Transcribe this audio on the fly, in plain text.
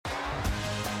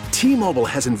T-Mobile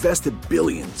has invested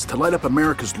billions to light up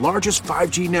America's largest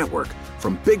 5G network,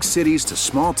 from big cities to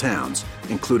small towns,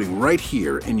 including right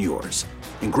here in yours.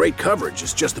 And great coverage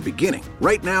is just the beginning.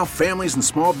 Right now, families and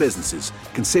small businesses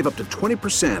can save up to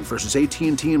 20% versus AT&T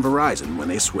and Verizon when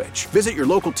they switch. Visit your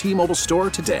local T-Mobile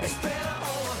store today.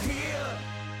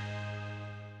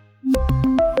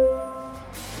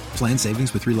 Plan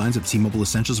savings with 3 lines of T-Mobile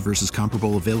Essentials versus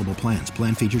comparable available plans.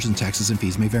 Plan features and taxes and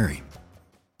fees may vary.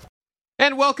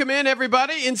 And welcome in,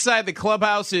 everybody. Inside the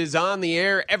Clubhouse is on the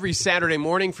air every Saturday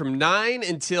morning from 9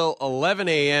 until 11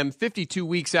 a.m. 52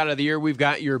 weeks out of the year, we've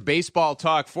got your baseball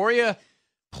talk for you.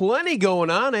 Plenty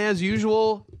going on, as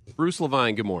usual. Bruce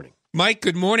Levine, good morning. Mike,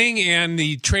 good morning. And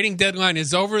the trading deadline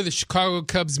is over. The Chicago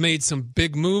Cubs made some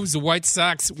big moves. The White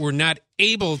Sox were not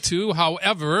able to.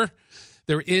 However,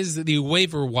 there is the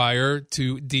waiver wire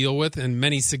to deal with, and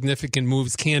many significant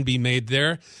moves can be made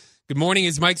there. Good morning.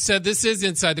 As Mike said, this is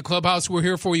Inside the Clubhouse. We're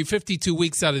here for you 52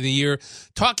 weeks out of the year,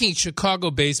 talking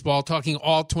Chicago baseball, talking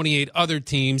all 28 other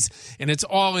teams, and it's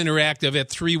all interactive at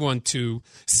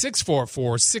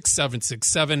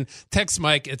 312-644-6767. Text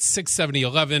Mike at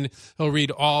 67011. He'll read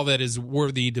all that is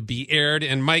worthy to be aired.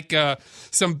 And Mike,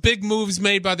 some big moves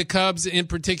made by the Cubs, in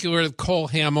particular Cole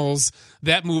Hamels.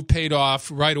 That move paid off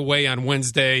right away on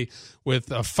Wednesday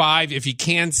with 5, if you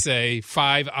can say,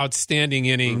 5 outstanding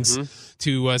innings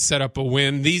to set up a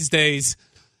win. These days,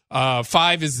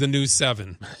 5 is the new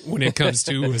 7 when it comes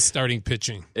to starting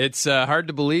pitching. It's hard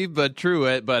to believe, but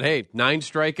true. But hey, 9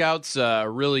 strikeouts, a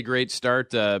really great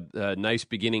start. Nice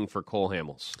beginning for Cole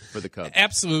Hamels for the Cubs.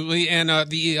 Absolutely. And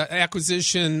the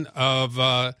acquisition of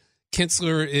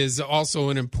Kinsler is also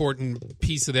an important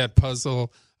piece of that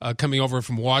puzzle, coming over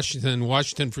from Washington.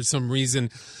 Washington, for some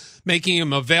reason, making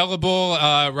him available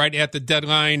right at the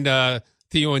deadline.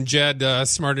 Theo and Jed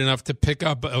smart enough to pick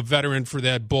up a veteran for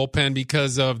that bullpen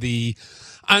because of the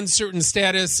uncertain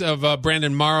status of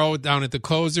Brandon Morrow down at the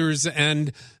closers,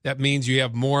 and that means you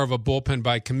have more of a bullpen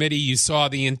by committee. You saw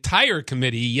the entire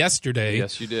committee yesterday.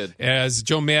 Yes, you did. As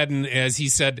Joe Maddon, as he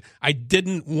said, I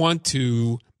didn't want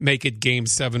to make it Game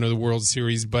 7 of the World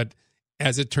Series, but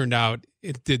as it turned out,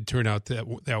 it did turn out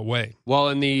that way. Well,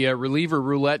 and the reliever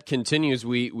roulette continues.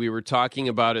 We were talking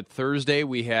about it Thursday.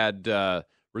 We had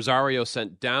Rosario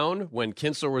sent down when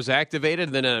Kinsler was activated.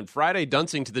 And then on Friday,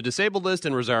 Dunsing to the disabled list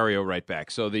and Rosario right back.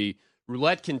 So the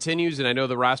roulette continues, and I know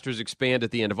the rosters expand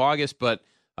at the end of August, but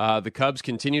the Cubs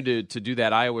continue to do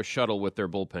that Iowa shuttle with their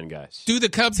bullpen guys. Do the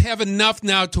Cubs have enough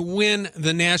now to win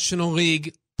the National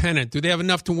League pennant? Do they have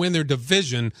enough to win their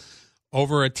division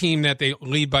over a team that they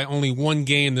lead by only 1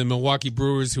 game, the Milwaukee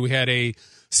Brewers, who had a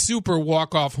super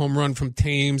walk-off home run from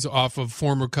Thames off of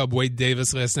former Cub Wade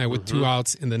Davis last night with 2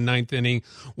 outs in the 9th inning.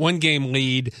 1-game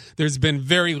lead. There's been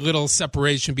very little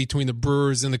separation between the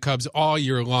Brewers and the Cubs all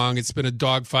year long. It's been a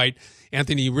dogfight.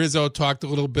 Anthony Rizzo talked a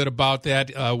little bit about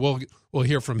that. We'll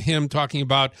hear from him talking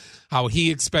about how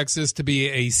he expects this to be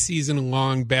a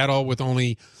season-long battle with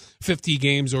only 50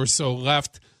 games or so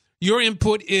left. Your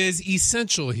input is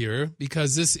essential here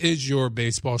because this is your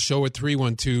baseball show at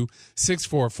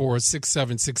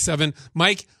 312-644-6767.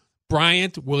 Mike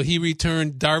Bryant, will he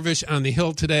return Darvish on the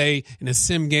hill today in a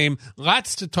sim game?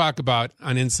 Lots to talk about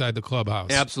on Inside the Clubhouse.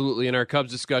 Absolutely. And our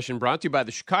Cubs discussion brought to you by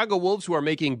the Chicago Wolves, who are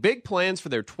making big plans for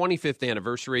their 25th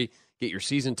anniversary. Get your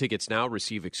season tickets now.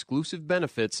 Receive exclusive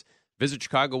benefits. Visit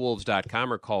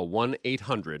ChicagoWolves.com or call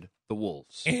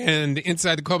 1-800-THE-WOLVES. And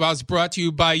Inside the Clubhouse brought to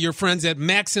you by your friends at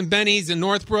Max and Benny's in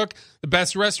Northbrook, the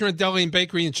best restaurant, deli, and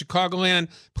bakery in Chicagoland.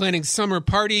 Planning summer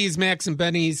parties, Max and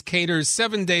Benny's caters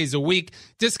 7 days a week.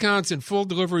 Discounts and full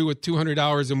delivery with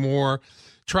 $200 or more.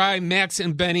 Try Max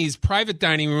and Benny's private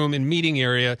dining room and meeting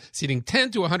area, seating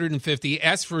 10 to 150.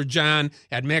 Ask for John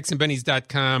at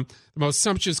maxandbennys.com. The most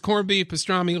sumptuous corned beef,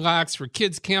 pastrami lox for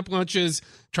kids' camp lunches.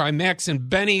 Try Max and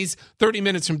Benny's, 30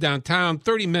 minutes from downtown,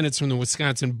 30 minutes from the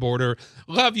Wisconsin border.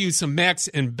 Love you some Max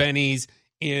and Benny's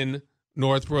in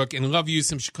Northbrook, and love you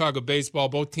some Chicago baseball.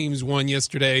 Both teams won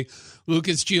yesterday.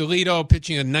 Lucas Giolito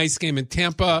pitching a nice game in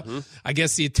Tampa. I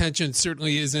guess the attention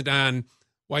certainly isn't on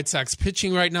White Sox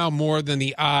pitching right now, more than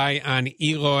the eye on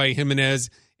Eloy Jimenez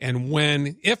and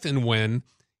if and when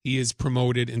he is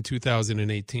promoted in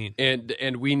 2018.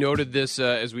 And we noted this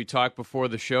as we talked before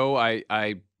the show.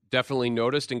 I definitely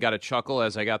noticed and got a chuckle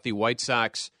as I got the White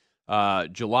Sox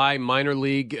July minor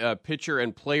league pitcher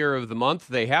and player of the month.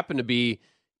 They happen to be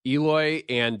Eloy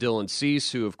and Dylan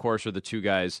Cease, who, of course, are the 2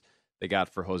 guys they got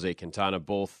for Jose Quintana,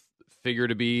 both figure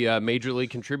to be major league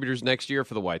contributors next year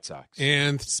for the White Sox.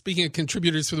 And speaking of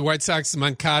contributors for the White Sox,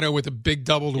 Moncada with a big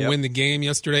double to win the game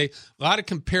yesterday. A lot of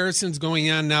comparisons going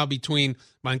on now between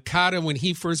Moncada when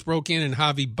he first broke in and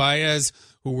Javi Baez,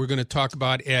 who we're going to talk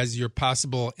about as your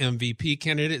possible MVP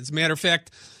candidate. As a matter of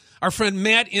fact, our friend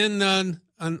Matt on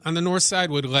the north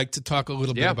side would like to talk a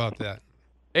little bit about that.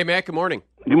 Hey, Matt, good morning.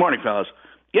 Good morning, fellas.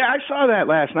 Yeah, I saw that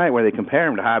last night where they compare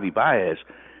him to Javi Baez.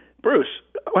 Bruce,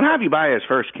 when Javi Baez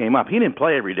first came up, he didn't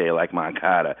play every day like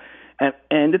Moncada.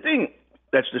 And the thing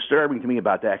that's disturbing to me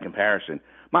about that comparison,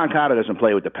 Moncada doesn't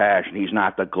play with the passion. He's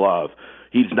not the glove.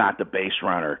 He's not the base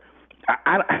runner.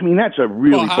 I mean, that's a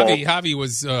really Javi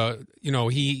was,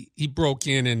 he broke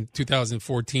in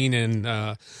 2014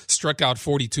 and struck out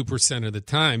 42% of the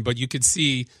time, but you could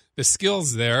see the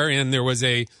skills there, and there was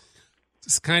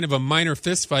it's kind of a minor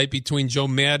fist fight between Joe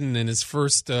Madden and his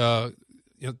first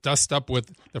dust up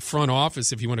with the front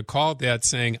office, if you want to call it that,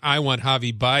 saying, I want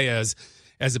Javi Baez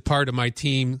as a part of my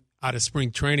team out of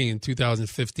spring training in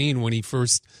 2015 when he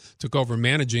first took over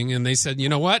managing. And they said, you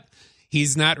know what?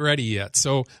 He's not ready yet.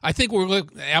 So I think we're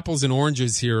looking apples and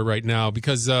oranges here right now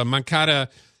because Moncada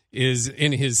is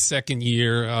in his second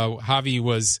year. Javi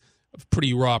was a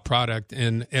pretty raw product.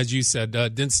 And as you said,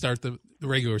 didn't start the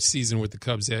regular season with the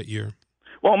Cubs that year.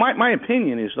 Well, my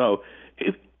opinion is, though,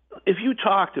 if you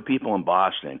talk to people in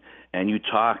Boston and you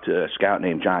talk to a scout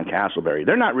named John Castleberry,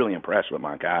 they're not really impressed with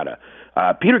Moncada.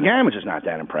 Peter Gammons is not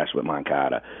that impressed with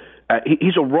Moncada.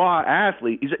 He's a raw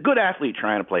athlete. He's a good athlete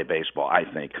trying to play baseball, I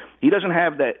think. He doesn't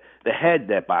have the head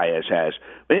that Baez has.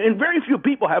 And very few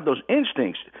people have those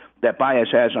instincts that Baez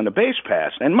has on the base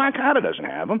pass, and Moncada doesn't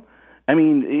have them. I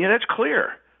mean, that's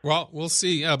clear. Well, we'll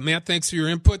see. Matt, thanks for your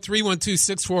input.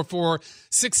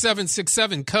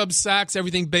 312-644-6767. Cubs, Sox,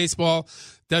 everything baseball.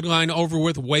 Deadline over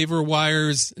with. Waiver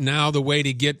wires now the way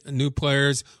to get new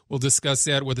players. We'll discuss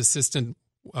that with assistant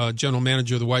general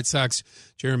manager of the White Sox,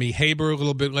 Jeremy Haber, a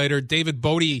little bit later. David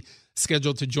Bodie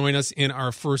scheduled to join us in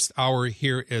our first hour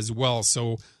here as well.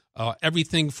 So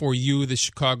everything for you, the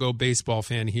Chicago baseball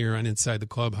fan, here on Inside the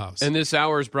Clubhouse. And this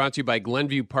hour is brought to you by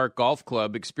Glenview Park Golf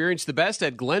Club. Experience the best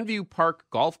at Glenview Park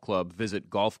Golf Club.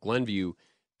 Visit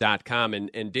golfglenview.com.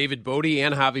 And David Bodie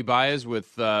and Javi Baez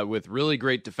with really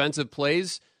great defensive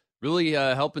plays, really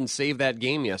helping save that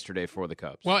game yesterday for the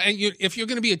Cubs. Well, and if you're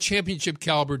going to be a championship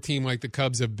caliber team like the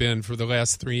Cubs have been for the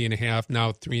last 3.5,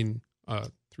 now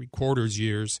 3.75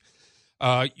 years,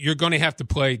 you're going to have to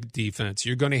play defense.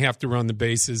 You're going to have to run the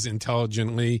bases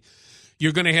intelligently.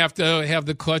 You're going to have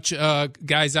the clutch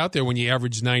guys out there when you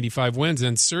average 95 wins.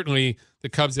 And certainly the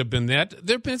Cubs have been that.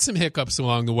 There have been some hiccups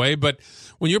along the way, but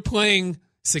when you're playing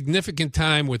significant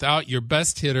time without your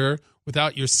best hitter,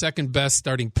 without your second best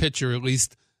starting pitcher, at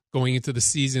least going into the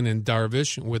season, in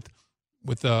Darvish, with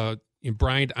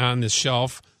Bryant on the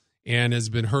shelf and has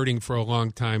been hurting for a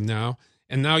long time now.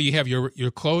 And now you have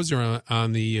your closer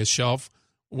on the shelf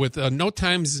with no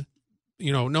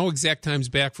exact times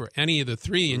back for any of the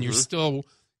three, and you're still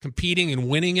competing and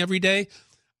winning every day.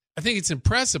 I think it's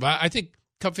impressive. I think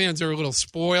Cub fans are a little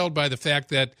spoiled by the fact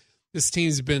that this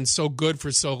team's been so good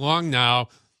for so long now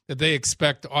that they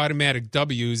expect automatic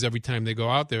W's every time they go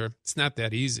out there. It's not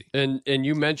that easy. And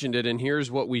you mentioned it, and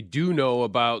here's what we do know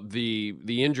about the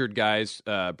injured guys.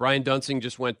 Brian Dunsing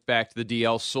just went back to the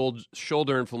DL,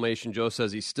 shoulder inflammation. Joe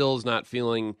says he still is not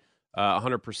feeling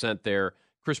 100% there.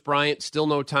 Chris Bryant, still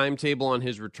no timetable on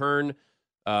his return.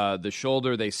 The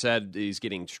shoulder, they said he's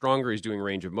getting stronger. He's doing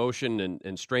range of motion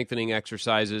and strengthening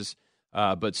exercises,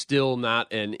 but still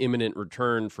not an imminent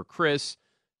return for Chris.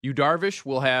 Yu Darvish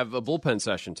will have a bullpen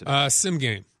session today. Sim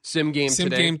game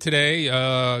today.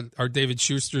 Our David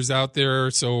Schuster's out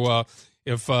there, so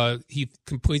if he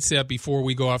completes that before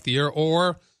we go off the air,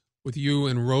 or with you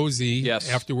and Rosie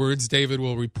afterwards, David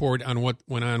will report on what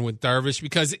went on with Darvish,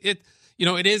 because it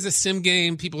is a sim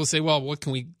game. People will say, well, what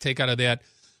can we take out of that?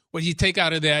 What you take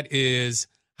out of that is,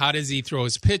 how does he throw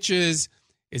his pitches?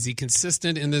 Is he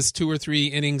consistent in this 2 or 3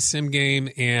 inning sim game?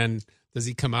 And does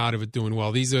he come out of it doing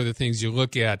well? These are the things you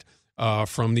look at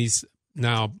from these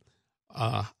now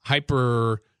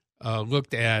hyper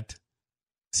looked at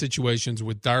situations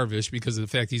with Darvish, because of the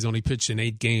fact he's only pitched in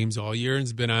 8 games all year and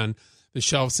has been on the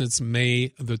shelf since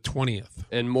May the 20th.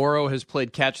 And Morrow has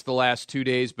played catch the last 2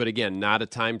 days, but again, not a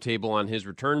timetable on his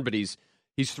return, but he's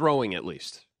throwing at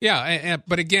least. Yeah,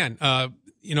 but again,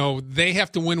 they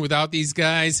have to win without these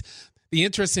guys. The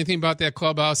interesting thing about that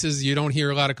clubhouse is you don't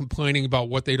hear a lot of complaining about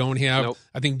what they don't have. Nope.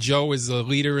 I think Joe is the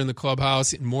leader in the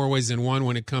clubhouse in more ways than one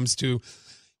when it comes to,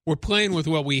 we're playing with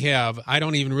what we have. I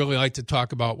don't even really like to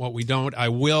talk about what we don't. I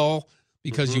will,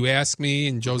 because you asked me,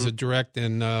 and Joe's a direct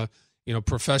and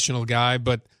professional guy.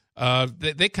 But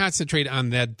They concentrate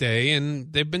on that day,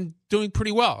 and they've been doing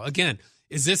pretty well. Again,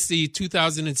 is this the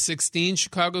 2016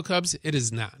 Chicago Cubs? It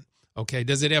is not. Okay,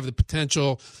 does it have the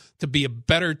potential to be a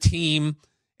better team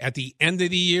at the end of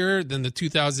the year than the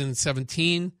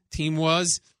 2017 team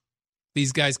was?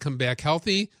 These guys come back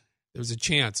healthy. There's a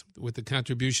chance with the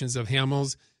contributions of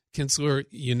Hamels, Kinsler.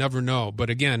 You never know. But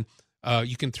again,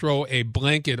 you can throw a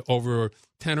blanket over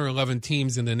 10 or 11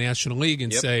 teams in the National League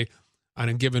and say, on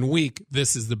a given week,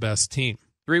 this is the best team.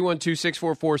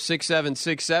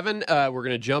 312-644-6767. We're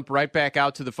going to jump right back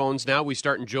out to the phones now. We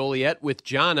start in Joliet with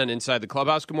John on Inside the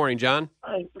Clubhouse. Good morning, John.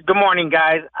 Good morning,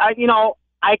 guys. I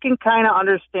can kind of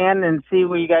understand and see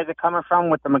where you guys are coming from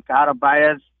with the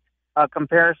Moncada-Baez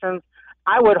comparisons.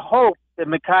 I would hope that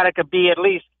Moncada could be at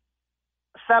least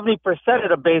 70% of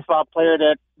the baseball player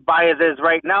that Baez is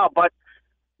right now. But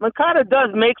Moncada does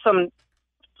make some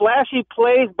flashy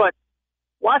plays, but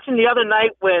watching the other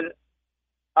night when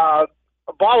a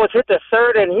ball was hit to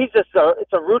third and it's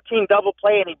a routine double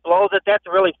play and he blows it, that's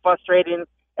really frustrating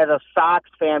as a Sox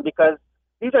fan because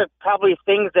these are probably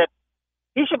things that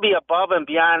he should be above and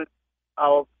beyond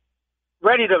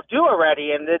ready to do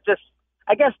already. And it just,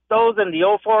 I guess those in the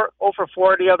 0 for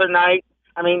 4 the other night,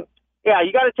 I mean, yeah,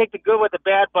 you got to take the good with the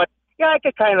bad, but yeah, I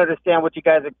could kind of understand what you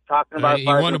guys are talking about. He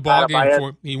won a ball game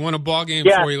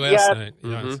for you last night.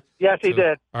 Mm-hmm. Yes, he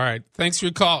did. All right. Thanks for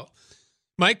your call.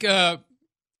 Mike, the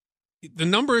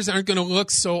numbers aren't going to look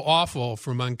so awful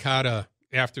for Moncada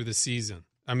after the season.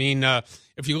 I mean,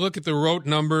 if you look at the rote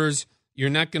numbers, you're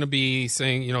not going to be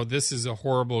saying, this is a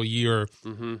horrible year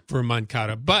for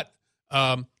Moncada. But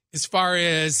as far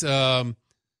as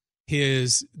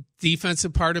his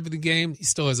defensive part of the game, he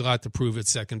still has a lot to prove at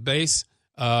second base.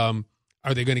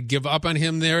 Are they going to give up on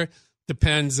him there?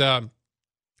 Depends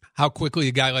how quickly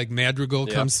a guy like Madrigal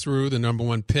comes through, the number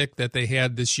 1 pick that they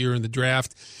had this year in the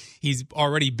draft. He's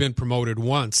already been promoted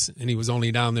once, and he was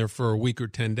only down there for a week or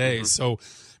 10 days. So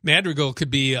Madrigal could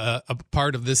be a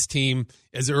part of this team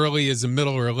as early as the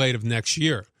middle or late of next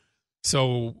year.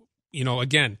 So,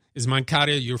 again, is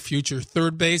Moncada your future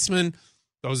third baseman?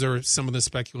 Those are some of the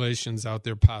speculations out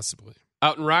there possibly.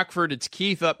 Out in Rockford, it's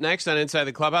Keith up next on Inside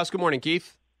the Clubhouse. Good morning,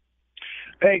 Keith.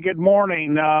 Hey, good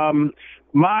morning.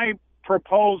 My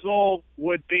proposal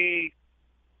would be,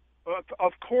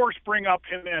 of course, bring up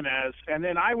Jimenez, and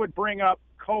then I would bring up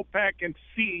Kopech and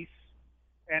Cease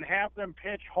and have them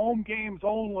pitch home games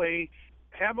only,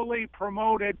 heavily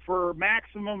promoted for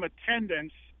maximum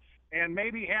attendance, and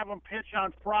maybe have them pitch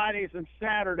on Fridays and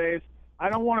Saturdays. I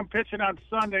don't want them pitching on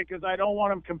Sunday because I don't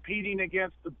want them competing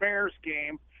against the Bears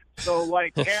game. So,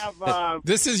 have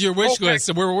this is your wish list.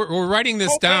 So we're writing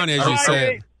this Kopech down as you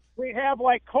say. We have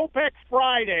Kopech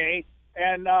Friday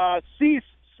and Cease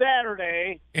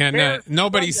Saturday, and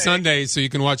nobody Sunday, so you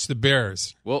can watch the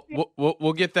Bears.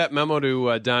 We'll get that memo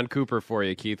to Don Cooper for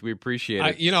you, Keith. We appreciate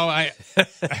it.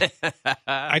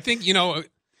 I think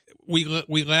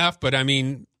we laugh, but I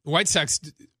mean, White Sox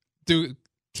do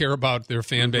care about their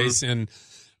fan base, and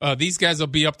these guys will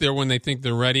be up there when they think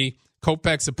they're ready.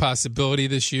 Kopech's a possibility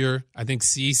this year. I think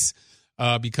Cease,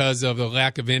 because of the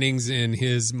lack of innings in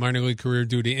his minor league career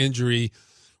due to injury,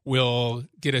 will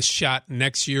get a shot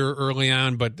next year early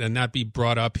on, but not be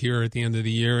brought up here at the end of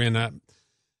the year. And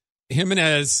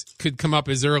Jimenez could come up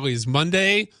as early as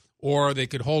Monday, or they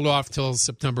could hold off till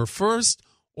September 1st,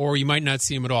 or you might not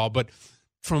see him at all. But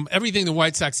from everything the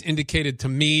White Sox indicated to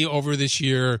me over this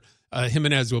year,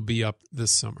 Jimenez will be up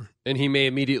this summer. And he may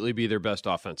immediately be their best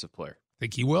offensive player. I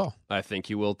think he will. I think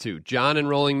he will, too. John in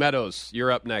Rolling Meadows,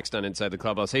 you're up next on Inside the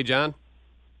Clubhouse. Hey, John.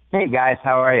 Hey, guys.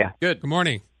 How are you? Good. Good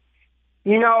morning.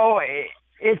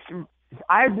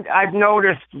 I've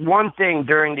noticed one thing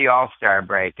during the All-Star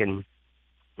break, and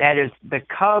that is the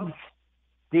Cubs,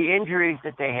 the injuries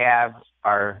that they have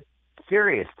are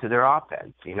serious to their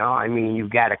offense.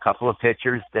 You've got a couple of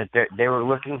pitchers that they were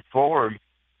looking forward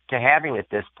to having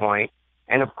at this point,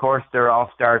 and, of course, their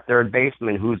All-Star third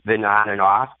baseman who's been on and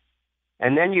off.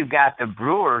 And then you've got the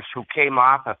Brewers who came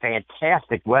off a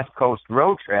fantastic West Coast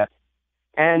road trip,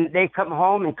 and they come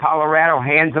home and Colorado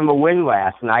hands them a win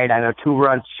last night on a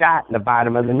 2-run shot in the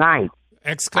bottom of the ninth.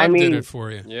 Ex-Cub did it for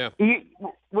you. Yeah.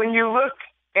 When you look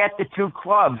at the two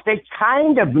clubs, they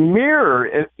kind of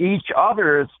mirror each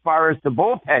other as far as the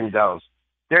bullpen goes.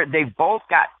 They've both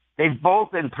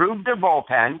improved their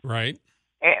bullpen. Right.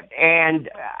 And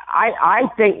I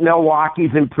think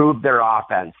Milwaukee's improved their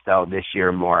offense, though, this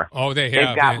year more. Oh, they have.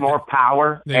 They've got more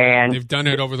power. They've done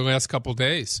it over the last couple of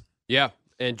days. Yeah.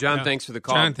 And, John, thanks for the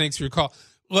call. John, thanks for your call.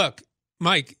 Look,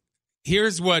 Mike,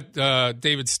 here's what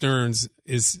David Stearns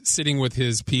is sitting with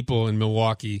his people in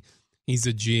Milwaukee. He's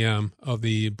a GM of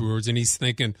the Brewers, and he's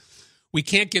thinking, we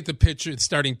can't get the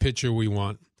starting pitcher we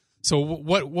want. So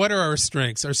what are our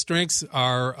strengths? Our strengths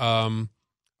are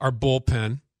our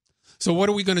bullpen. So what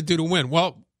are we going to do to win?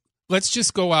 Well, let's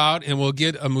just go out and we'll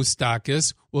get a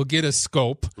Moustakas, we'll get a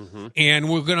Scope, and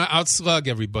we're going to outslug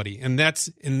everybody. And that's,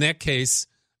 in that case,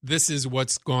 this is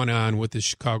what's going on with the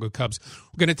Chicago Cubs.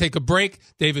 We're going to take a break.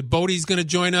 David Bodie's going to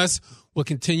join us. We'll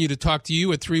continue to talk to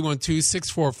you at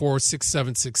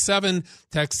 312-644-6767.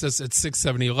 Text us at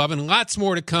 67011. Lots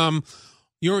more to come.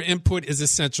 Your input is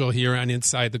essential here on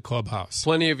Inside the Clubhouse.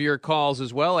 Plenty of your calls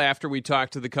as well after we talk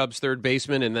to the Cubs third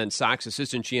baseman and then Sox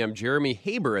assistant GM Jeremy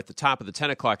Haber at the top of the 10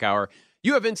 o'clock hour.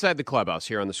 You have Inside the Clubhouse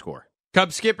here on The Score.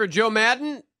 Cubs skipper Joe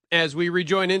Maddon as we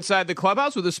rejoin Inside the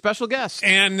Clubhouse with a special guest.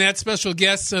 And that special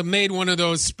guest made one of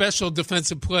those special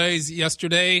defensive plays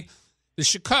yesterday. The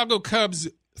Chicago Cubs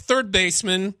third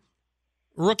baseman,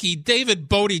 rookie David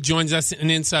Bodie, joins us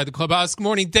in Inside the Clubhouse. Good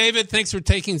morning, David. Thanks for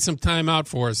taking some time out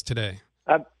for us today.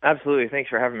 Absolutely. Thanks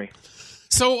for having me.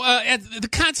 So at the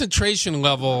concentration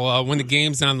level, when the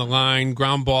game's on the line,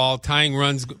 ground ball, tying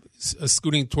runs,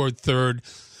 scooting toward third,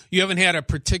 you haven't had a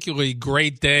particularly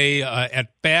great day at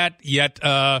bat yet.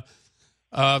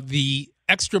 The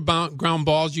extra ground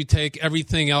balls you take,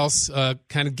 everything else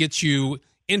kind of gets you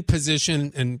in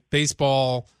position and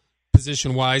baseball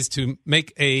position-wise to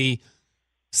make a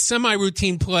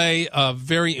semi-routine play, a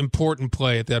very important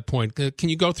play at that point. Can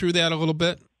you go through that a little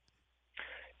bit?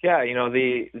 Yeah,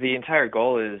 the entire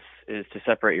goal is to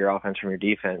separate your offense from your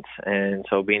defense, and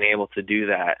so being able to do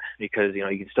that, because you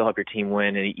can still help your team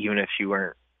win, and even if you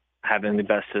weren't having the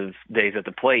best of days at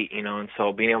the plate, and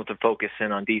so being able to focus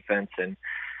in on defense and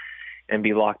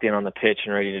be locked in on the pitch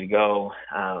and ready to go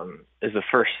is the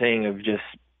first thing of just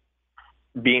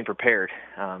being prepared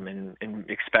and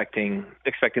expecting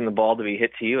the ball to be hit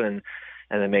to you and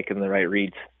then making the right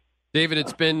reads. David,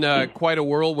 it's been quite a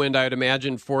whirlwind, I would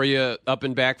imagine, for you up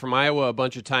and back from Iowa a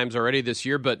bunch of times already this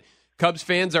year, but Cubs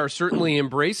fans are certainly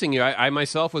embracing you. I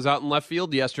myself was out in left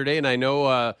field yesterday, and I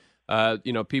know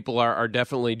people are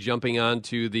definitely jumping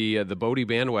onto the Bodie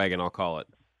bandwagon, I'll call it.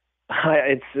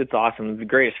 It's awesome. The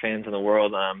greatest fans in the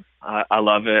world. I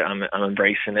love it. I'm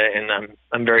embracing it, and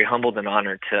I'm very humbled and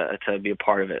honored to be a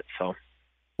part of it. So.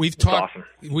 We've talked, awesome.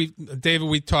 David,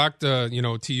 we talked, to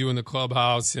you in the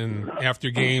clubhouse and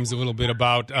after games a little bit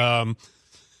about,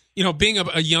 being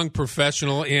a young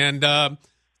professional, and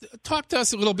talk to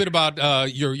us a little bit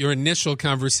about your initial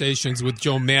conversations with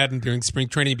Joe Maddon during spring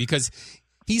training, because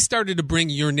he started to bring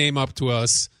your name up to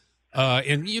us.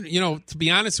 And, to be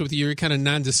honest with you, you're a kind of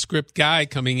nondescript guy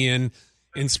coming in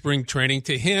spring training.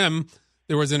 To him,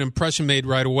 there was an impression made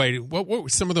right away. What were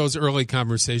some of those early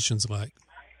conversations like?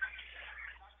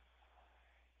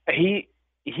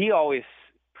 He always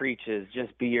preaches,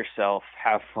 just be yourself,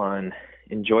 have fun,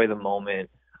 enjoy the moment,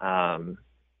 and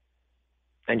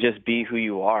just be who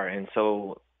you are. And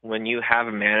so when you have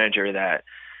a manager that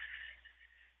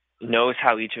knows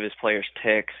how each of his players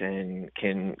ticks and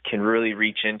can really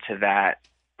reach into that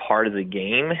part of the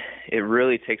game, it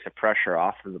really takes the pressure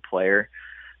off of the player.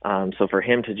 So for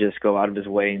him to just go out of his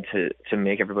way and to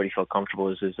make everybody feel comfortable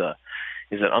is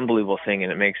an unbelievable thing,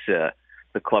 and it makes the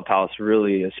clubhouse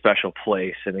really a special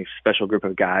place and a special group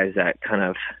of guys that kind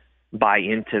of buy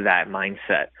into that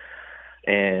mindset.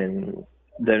 And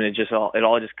then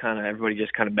everybody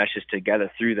just kind of meshes together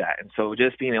through that. And so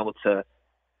just being able to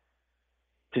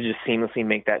just seamlessly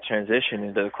make that transition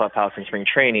into the clubhouse and spring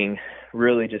training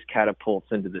really just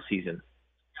catapults into the season.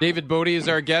 David Bodie is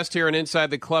our guest here on Inside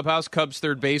the Clubhouse, Cubs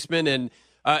third baseman, and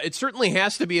it certainly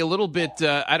has to be a little bit,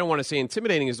 I don't want to say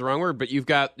intimidating is the wrong word, but you've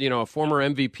got, a former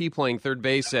MVP playing third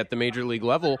base at the major league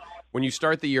level. When you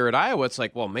start the year at Iowa, it's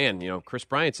like, well, man, Chris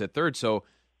Bryant's at third. So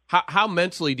how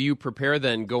mentally do you prepare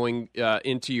then going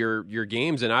into your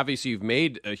games? And obviously you've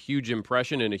made a huge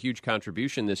impression and a huge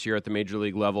contribution this year at the major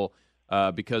league level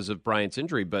because of Bryant's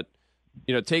injury. But,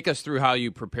 take us through how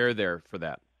you prepare there for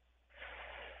that.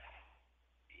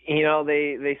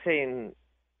 They say in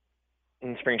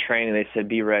spring training, they said,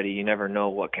 be ready. You never know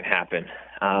what can happen.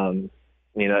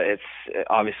 It's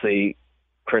obviously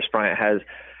Chris Bryant has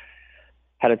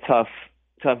had a tough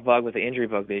bug with the injury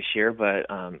bug this year, but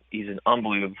he's an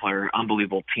unbelievable player,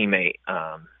 unbelievable teammate.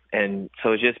 And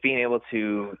so just being able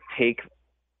to take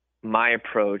my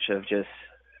approach of just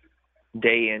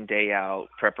day in, day out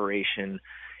preparation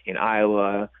in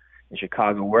Iowa, in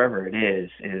Chicago, wherever it is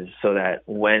so that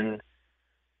when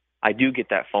I do get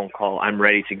that phone call, I'm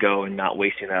ready to go and not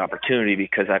wasting that opportunity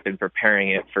because I've been preparing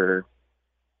it for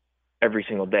every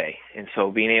single day. And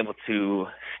so being able to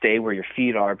stay where your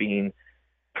feet are, being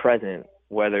present,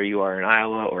 whether you are in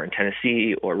Iowa or in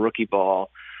Tennessee or rookie ball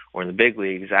or in the big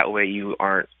leagues, that way you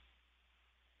aren't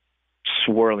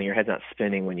swirling, your head's not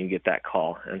spinning when you get that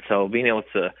call. And so being able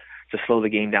to slow the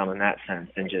game down in that sense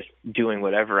and just doing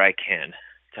whatever I can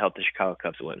to help the Chicago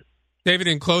Cubs win. David,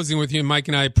 in closing with you, Mike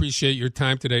and I appreciate your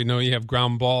time today. I know you have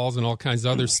ground balls and all kinds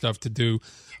of other stuff to do.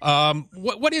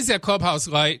 What is that clubhouse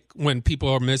like when people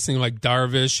are missing, like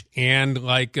Darvish and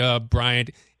like Bryant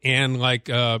and like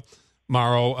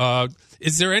Morrow?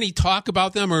 Is there any talk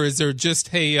about them, or is there just,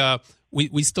 hey,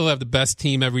 we still have the best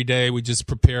team every day, we just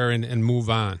prepare and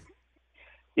move on?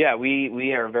 Yeah,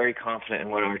 we are very confident in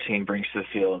what our team brings to the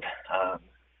field.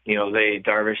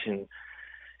 Darvish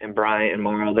and Bryant and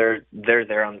Morrow, they're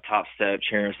there on the top step,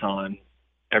 cheering us on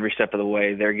every step of the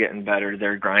way. They're getting better.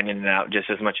 They're grinding it out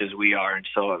just as much as we are. And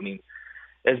so, I mean,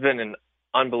 it's been an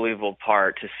unbelievable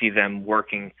part to see them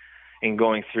working and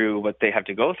going through what they have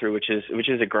to go through, which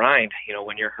is a grind. You know,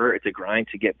 when you're hurt, it's a grind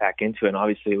to get back into it. And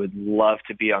obviously, would love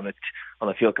to be on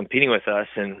the field competing with us.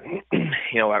 And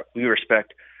we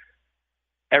respect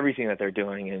everything that they're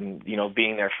doing, and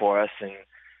being there for us.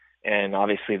 And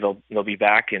obviously, they'll be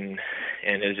back, and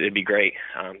it'd be great.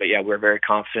 But yeah, we're a very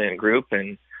confident group,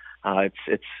 and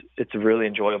it's really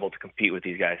enjoyable to compete with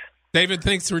these guys. David,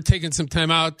 thanks for taking some time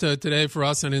out today for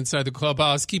us on Inside the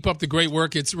Clubhouse. Keep up the great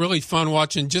work. It's really fun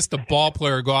watching just a ball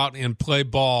player go out and play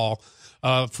ball.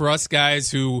 For us guys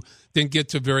who didn't get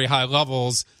to very high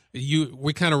levels,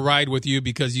 we kind of ride with you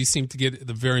because you seem to get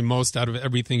the very most out of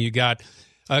everything you got.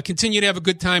 Continue to have a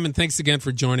good time, and thanks again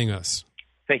for joining us.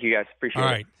 Thank you, guys. Appreciate it.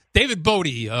 All right. David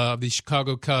Bodie of the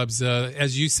Chicago Cubs,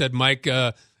 as you said, Mike,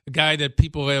 a guy that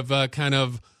people have kind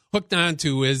of hooked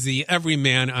onto as the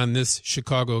everyman on this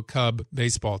Chicago Cub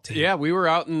baseball team. Yeah, we were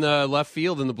out in the left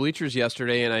field in the bleachers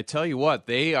yesterday, and I tell you what,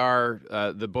 they are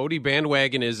the Bodie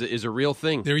bandwagon is a real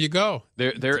thing. There you go.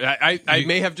 I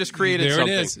may have just created there something.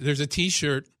 There it is. There's a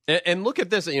T-shirt. And look at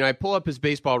this. I pull up his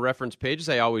baseball reference page, as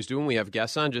I always do when we have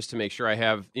guests on, just to make sure I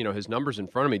have his numbers in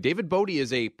front of me. David Bodie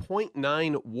is a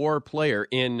 .9 WAR player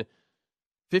in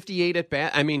 58 at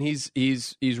bat. I mean,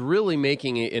 he's really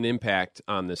making an impact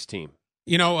on this team.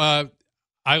 I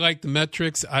like the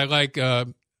metrics. I like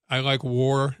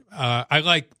WAR. I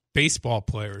like baseball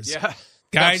players. Yeah,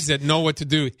 guys that know what to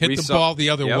do. Hit the ball the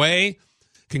other way.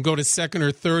 Can go to second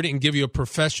or third and give you a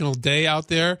professional day out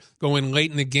there. Go in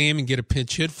late in the game and get a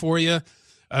pinch hit for you.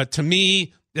 To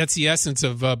me, that's the essence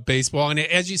of baseball. And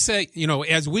as you say,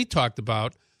 as we talked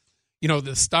about,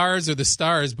 the stars are the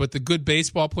stars, but the good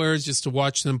baseball players, just to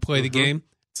watch them play the game,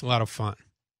 it's a lot of fun.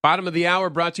 Bottom of the hour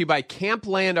brought to you by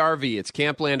Campland RV. It's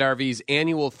Campland RV's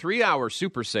annual 3-hour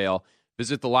super sale.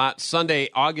 Visit the lot Sunday,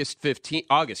 August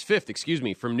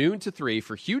 5th, from noon to 3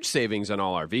 for huge savings on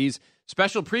all RVs.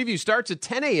 Special preview starts at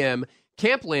 10 a.m.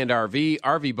 Campland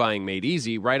RV buying made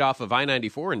easy, right off of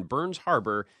I-94 in Burns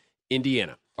Harbor,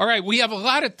 Indiana. All right, we have a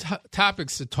lot of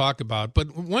topics to talk about,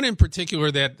 but one in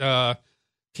particular that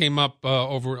came up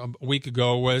over a week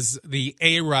ago was the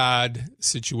A-Rod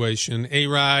situation.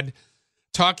 A-Rod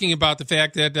talking about the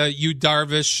fact that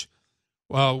Darvish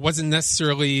wasn't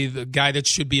necessarily the guy that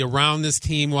should be around this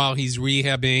team while he's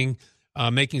rehabbing,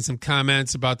 making some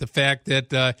comments about the fact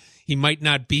that he might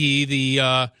not be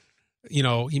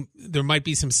there might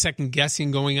be some second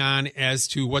guessing going on as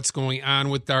to what's going on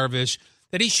with Darvish,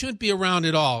 that he shouldn't be around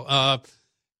at all.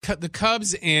 The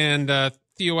Cubs and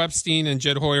Theo Epstein and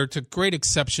Jed Hoyer took great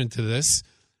exception to this.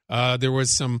 There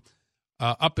was some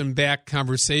up and back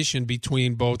conversation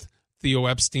between both Theo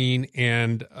Epstein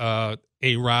and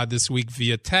A-Rod this week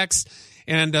via text.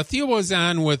 And Theo was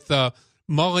on with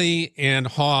Mully and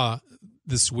Haw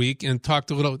this week and talked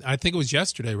a little, I think it was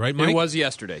yesterday, right, Mike? It was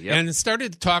yesterday, yeah. And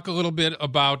started to talk a little bit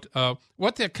about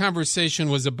what that conversation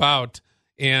was about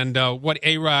and what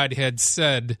A-Rod had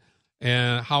said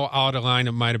and how out of line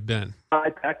it might have been. I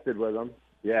texted with him.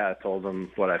 Yeah, I told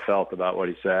him what I felt about what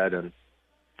he said, and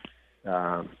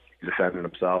he defended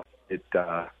himself. It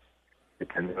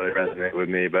didn't really resonate with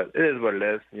me, but it is what it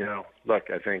is. Look,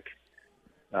 I think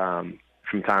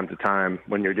from time to time,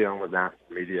 when you're dealing with national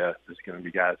media, there's going to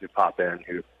be guys who pop in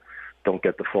who don't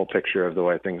get the full picture of the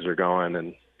way things are going,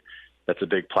 and that's a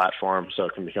big platform, so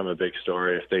it can become a big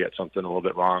story if they get something a little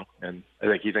bit wrong. And I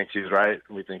think he thinks he's right,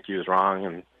 and we think he was wrong,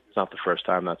 and it's not the first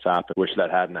time that's happened. Wish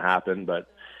that hadn't happened, but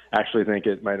I actually think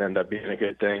it might end up being a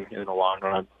good thing in the long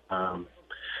run.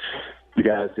 You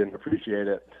guys didn't appreciate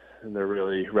it, and they're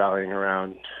really rallying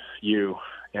around you.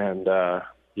 And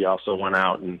he also went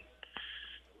out and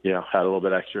had a little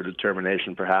bit extra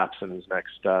determination, perhaps, in his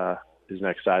next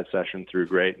side session threw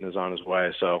great and is on his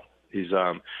way. So he's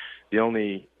the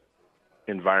only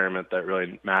environment that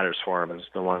really matters for him is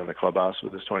the one in the clubhouse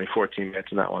with his 24 teammates,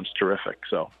 and that one's terrific.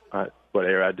 So what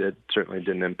A-Rod did certainly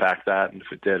didn't impact that, and if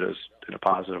it did, it was in a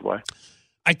positive way.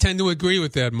 I tend to agree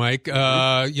with that, Mike.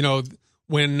 You know,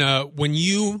 when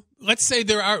you, let's say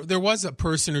there was a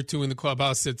person or two in the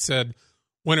clubhouse that said,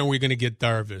 when are we going to get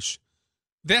Darvish?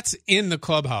 That's in the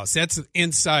clubhouse. That's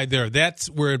inside there. That's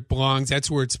where it belongs.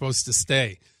 That's where it's supposed to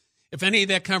stay. If any of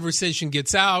that conversation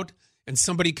gets out and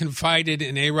somebody confided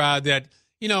in A-Rod that,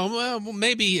 you know, well,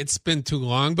 maybe it's been too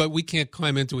long, but we can't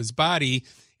climb into his body,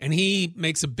 and he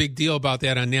makes a big deal about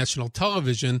that on national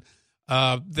television,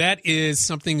 that is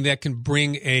something that can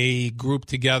bring a group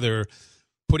together,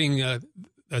 putting a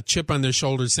chip on their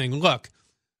shoulder saying, look,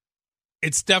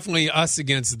 it's definitely us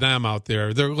against them out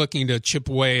there. They're looking to chip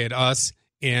away at us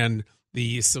and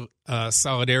the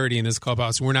solidarity in this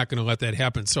clubhouse. We're not going to let that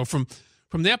happen. So from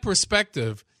that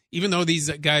perspective, even though these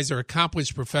guys are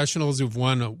accomplished professionals who've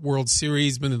won a World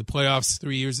Series, been in the playoffs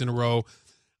 3 years in a row,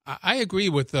 I agree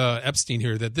with Epstein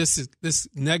here that this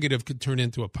negative could turn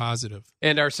into a positive.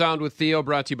 And our Sound with Theo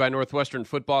brought to you by Northwestern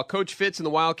Football. Coach Fitz and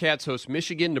the Wildcats host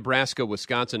Michigan, Nebraska,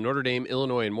 Wisconsin, Notre Dame,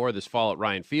 Illinois, and more this fall at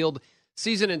Ryan Field.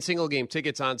 Season and single game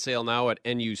tickets on sale now at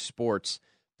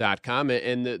nusports.com.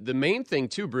 And the main thing,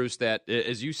 too, Bruce, that,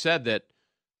 as you said, that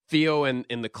Theo and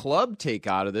the club take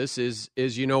out of this is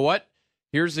you know what?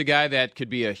 Here's a guy that could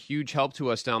be a huge help to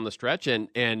us down the stretch,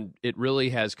 and it really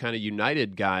has kind of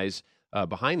united guys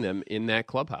behind them in that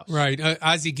clubhouse. Right.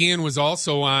 Ozzie Guillen was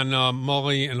also on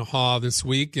Mully and Haw this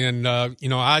week, and, you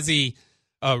know, Ozzie,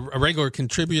 a regular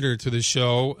contributor to the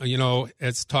show, you know,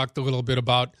 has talked a little bit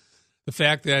about the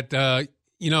fact that,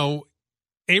 you know,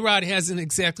 A-Rod hasn't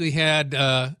exactly had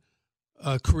a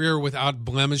career without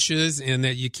blemishes, and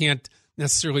that you can't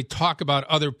necessarily talk about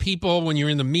other people when you're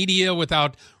in the media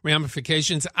without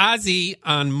ramifications. Ozzie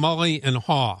on Mully and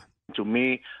Haw. To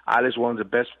me, Alex one of the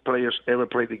best players ever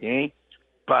played the game.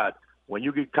 But when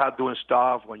you get caught doing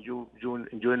stuff, when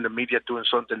you're in the media doing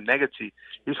something negative,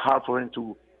 it's hard for him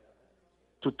to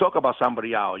talk about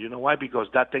somebody else. You know why? Because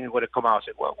that thing is going to come out and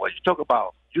say, well, what you talk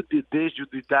about? You did this, you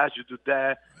did that, you did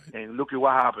that, and look at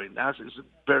what happened. That's a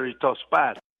very tough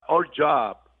spot. Our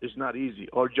job is not easy.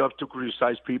 Our job to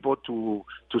criticize people, to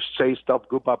say stuff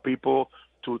good about people,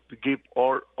 to give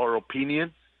our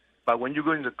opinion. But when you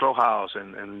go in the clubhouse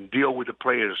and deal with the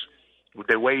players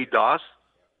the way he does,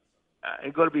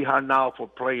 it's going to be hard now for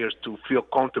players to feel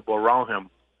comfortable around him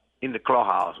in the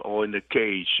clubhouse or in the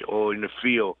cage or in the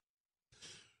field.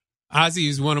 Ozzie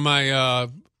is one of my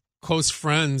close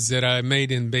friends that I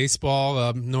made in baseball.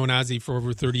 I've known Ozzie for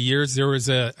over 30 years. There was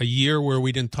a year where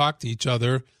we didn't talk to each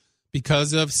other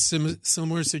because of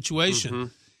similar situation.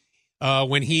 Mm-hmm.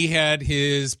 When he had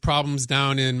his problems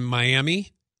down in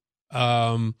Miami,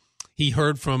 he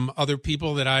heard from other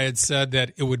people that I had said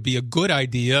that it would be a good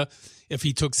idea if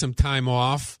he took some time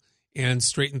off and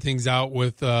straightened things out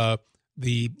with the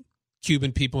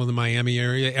Cuban people in the Miami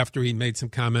area after he made some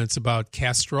comments about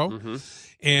Castro. Mm-hmm.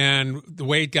 And the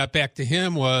way it got back to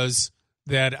him was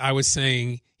that I was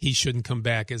saying he shouldn't come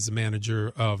back as the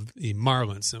manager of the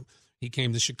Marlins. So he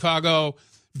came to Chicago,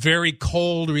 very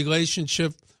cold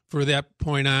relationship for that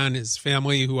point on. His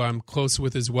family, who I'm close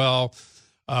with as well,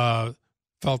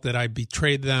 felt that I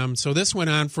betrayed them. So this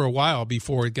went on for a while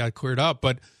before it got cleared up.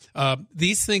 But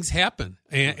these things happen.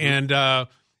 And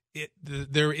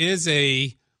there is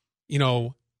a, you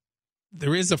know,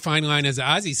 there is a fine line, as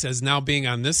Ozzie says, now being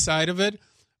on this side of it,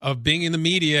 of being in the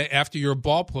media after you're a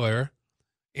ball player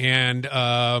and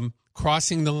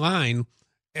crossing the line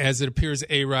as it appears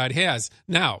A-Rod has.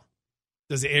 Now,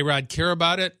 does A-Rod care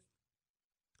about it?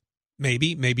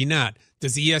 Maybe, maybe not.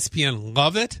 Does ESPN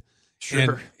love it?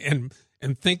 Sure. And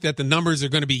think that the numbers are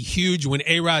going to be huge when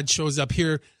A-Rod shows up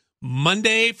here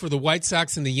Monday for the White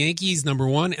Sox and the Yankees, number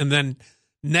one, and then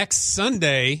next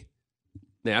Sunday,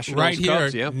 Nationals, right here,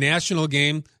 Cubs, yep. National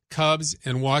game, Cubs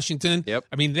and Washington. Yep.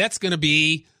 I mean, that's going to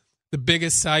be the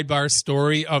biggest sidebar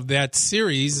story of that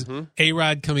series. Mm-hmm.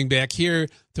 A-Rod coming back here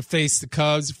to face the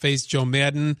Cubs, face Joe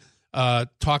Madden,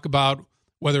 talk about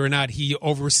whether or not he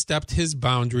overstepped his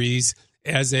boundaries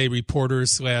as a reporter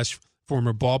 /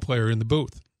 former ball player in the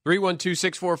booth.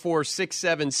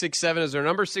 312-644-6767 is our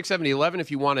number, 67011 if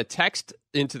you want to text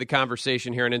into the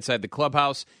conversation here on Inside the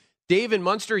Clubhouse. Dave in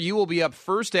Munster, you will be up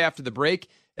first after the break,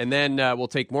 and then we'll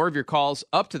take more of your calls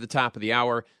up to the top of the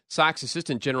hour. Sox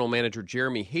Assistant General Manager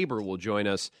Jeremy Haber will join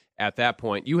us at that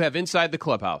point. You have Inside the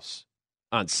Clubhouse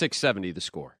on 670 The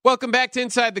Score. Welcome back to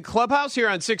Inside the Clubhouse here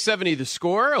on 670 The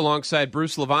Score. Alongside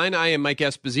Bruce Levine, I am Mike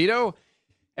Esposito,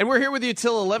 and we're here with you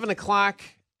till 11 o'clock.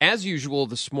 As usual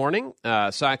this morning,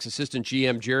 Sox Assistant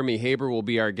GM Jeremy Haber will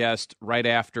be our guest right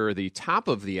after the top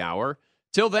of the hour.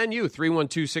 Till then,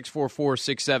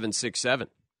 312-644-6767.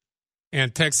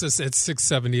 And text us at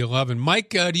 67011.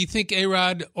 Mike, do you think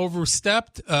A-Rod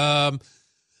overstepped? You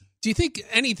Do you think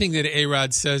anything that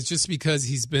A-Rod says, just because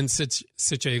he's been such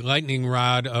a lightning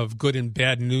rod of good and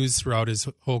bad news throughout his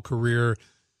whole career,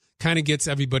 kind of gets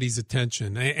everybody's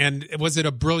attention? And was it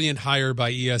a brilliant hire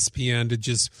by ESPN to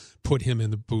just put him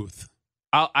in the booth?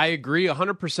 I agree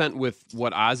 100% with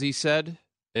what Ozzie said,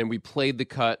 and we played the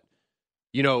cut.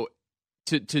 You know,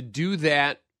 to do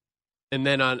that, and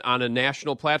then on a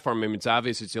national platform, I mean, it's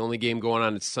obvious it's the only game going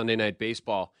on. It's Sunday Night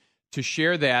Baseball. To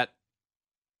share that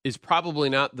is probably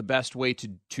not the best way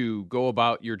to go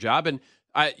about your job. And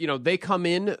they come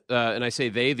in, and I say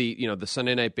the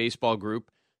Sunday Night Baseball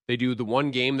group. They do the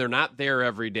one game. They're not there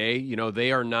every day. You know,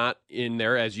 they are not in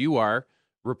there as you are,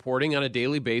 reporting on a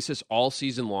daily basis all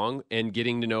season long and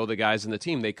getting to know the guys in the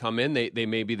team. They come in, they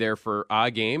may be there for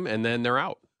a game, and then they're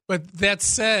out. But that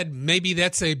said, maybe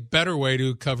that's a better way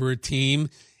to cover a team.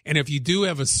 And if you do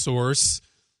have a source,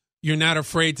 you're not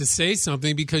afraid to say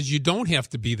something because you don't have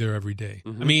to be there every day.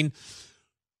 Mm-hmm. I mean,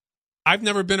 I've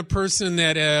never been a person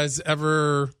that has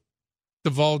ever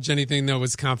divulged anything that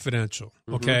was confidential,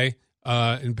 okay,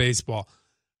 in baseball.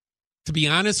 To be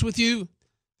honest with you,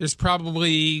 there's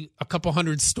probably a couple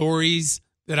hundred stories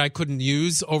that I couldn't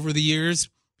use over the years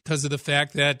because of the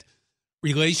fact that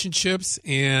relationships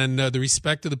and the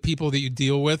respect of the people that you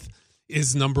deal with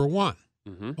is number one,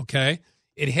 okay?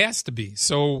 It has to be.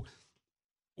 So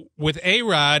with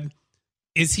A-Rod,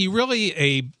 is he really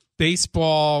a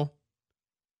baseball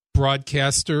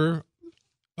broadcaster,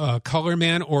 color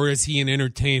man, or is he an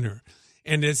entertainer?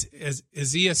 And as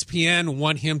ESPN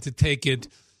want him to take it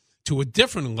to a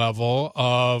different level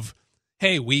of,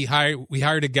 hey, we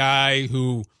hired a guy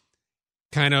who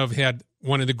kind of had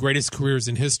one of the greatest careers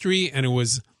in history, and it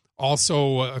was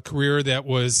also a career that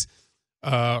was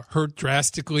hurt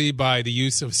drastically by the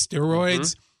use of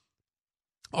steroids.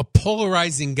 A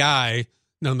polarizing guy,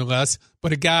 nonetheless,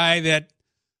 but a guy that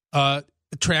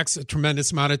attracts a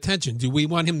tremendous amount of attention. Do we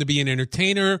want him to be an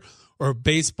entertainer or a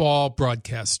baseball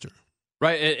broadcaster?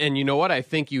 Right, and you know what? I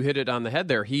think you hit it on the head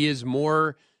there. He is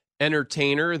more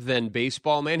entertainer than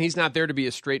baseball man. He's not there to be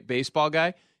a straight baseball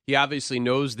guy. He obviously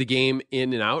knows the game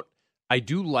in and out. I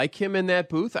do like him in that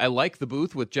booth. I like the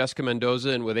booth with Jessica Mendoza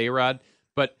and with A-Rod.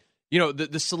 But, you know,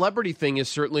 the celebrity thing is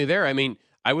certainly there. I mean,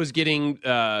 I was getting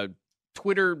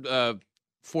Twitter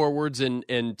forwards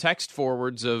and text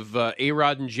forwards of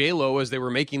A-Rod and J-Lo as they were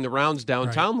making the rounds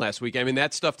downtown last week. I mean,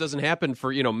 that stuff doesn't happen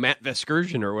for, Matt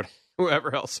Vescursion or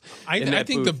whoever else. I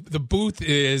think the booth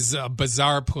is a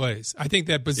bizarre place. I think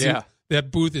that that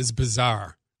booth is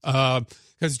bizarre.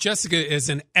 Because Jessica is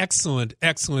an excellent,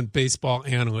 excellent baseball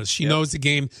analyst. She knows the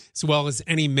game as well as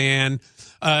any man.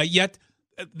 Yet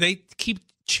they keep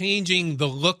changing the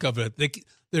look of it.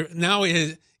 Now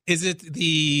is it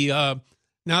the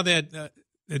now that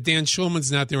Dan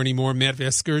Schulman's not there anymore, Matt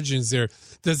Vasgersian's there.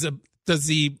 Does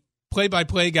the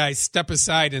play-by-play guy step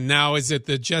aside, and now is it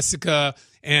the Jessica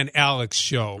and Alex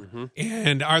show?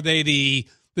 And are they the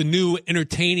new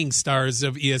entertaining stars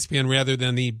of ESPN rather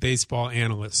than the baseball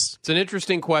analysts? It's an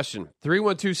interesting question.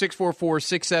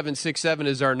 312-644-6767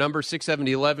 is our number,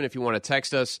 67011 if you want to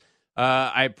text us.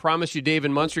 I promised you Dave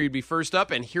and Munster you'd be first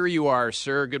up, and here you are,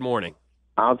 sir. Good morning.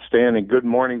 Outstanding. Good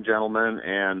morning, gentlemen,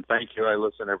 and thank you. I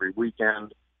listen every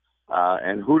weekend.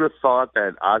 And who'd have thought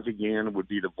that Ozzie Guillen would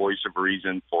be the voice of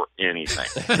reason for anything?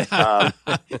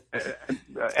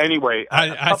 Anyway,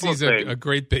 Ozzie's a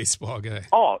great baseball guy.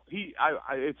 Oh,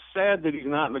 it's sad that he's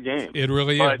not in the game. It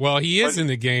really is. Well, he is in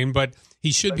the game, but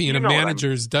he should be in a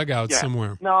manager's dugout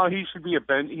somewhere. No, he should be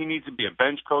he needs to be a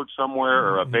bench coach somewhere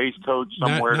or a base coach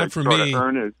somewhere not to for me.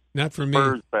 Earn his not for me.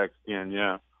 Spurs back in.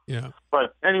 Yeah.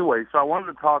 But anyway, so I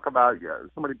wanted to talk about.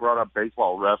 Somebody brought up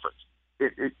Baseball Reference.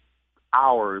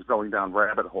 Hours going down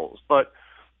rabbit holes. But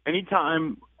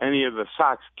anytime any of the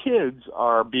Sox kids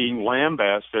are being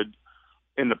lambasted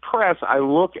in the press, I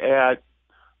look at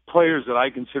players that I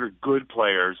consider good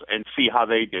players and see how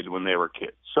they did when they were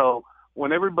kids. So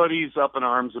when everybody's up in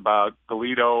arms about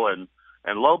Galito and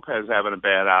Lopez having a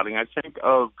bad outing, I think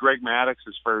of Greg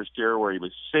Maddox's first year where he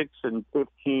was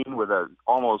 6-15 with a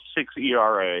almost 6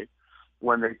 ERA.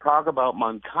 When they talk about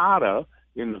Moncada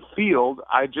in the field,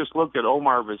 I just looked at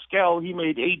Omar Vizquel. He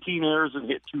made 18 errors and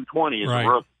hit 220 as a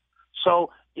rookie.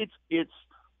 So it's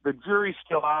the jury's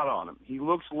still out on him. He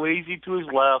looks lazy to his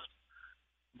left,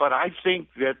 but I think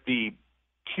that the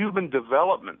Cuban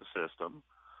development system,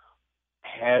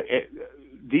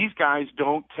 these guys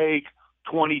don't take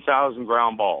 20,000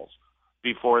 ground balls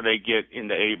before they get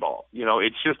into A-ball.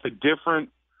 It's just a different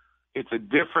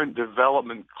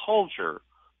development culture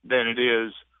than it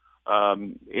is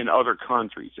in other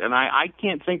countries. And I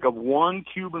can't think of one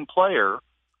Cuban player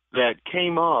that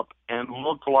came up and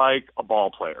looked like a ball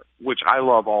player, which I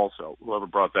love also. Whoever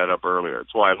brought that up earlier.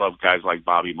 It's why I love guys like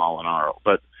Bobby Molinaro.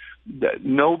 But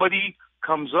nobody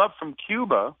comes up from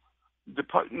Cuba,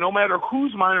 no matter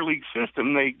whose minor league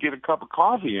system they get a cup of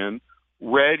coffee in,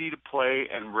 ready to play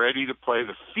and ready to play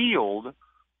the field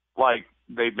like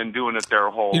they've been doing it their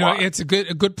whole life. It's a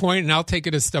good point, and I'll take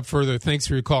it a step further. Thanks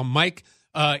for your call. Mike,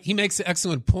 he makes an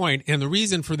excellent point, and the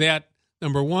reason for that,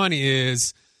 number one,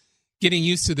 is getting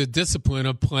used to the discipline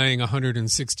of playing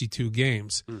 162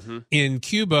 games. Mm-hmm. In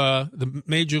Cuba, the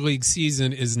major league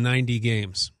season is 90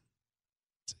 games.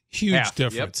 Huge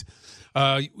difference.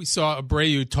 Yep. We saw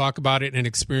Abreu talk about it and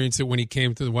experience it when he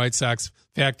came to the White Sox.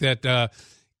 The fact that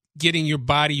getting your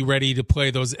body ready to play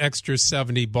those extra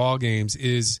 70 ball games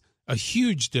is a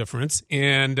huge difference.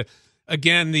 And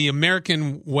again, the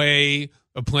American way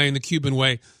of playing, the Cuban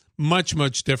way, much,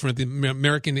 much different. The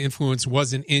American influence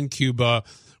wasn't in Cuba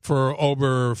for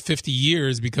over 50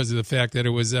 years because of the fact that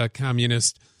it was a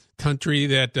communist country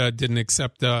that didn't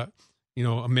accept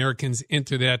Americans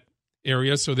into that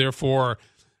area. So therefore,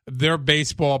 their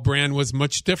baseball brand was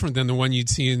much different than the one you'd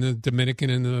see in the Dominican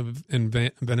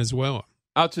and Venezuela.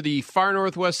 Out to the far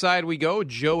northwest side we go.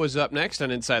 Joe is up next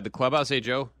on Inside the Clubhouse. Hey,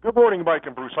 Joe. Good morning, Mike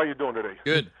and Bruce. How you doing today?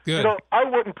 Good. You know, I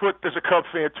wouldn't put, as a Cub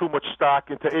fan, too much stock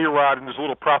into A-Rod and his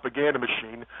little propaganda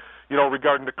machine,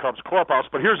 regarding the Cubs clubhouse.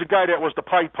 But here's a guy that was the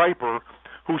Pied Piper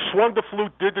who swung the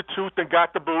flute, did the tooth, and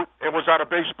got the boot, and was out of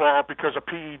baseball because of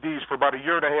PEDs for about a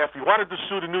year and a half. He wanted to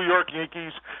sue the New York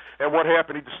Yankees, and what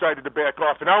happened? He decided to back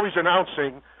off. And now he's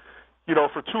announcing,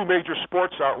 for two major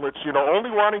sports outlets,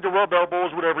 only wanting to rub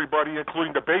elbows with everybody,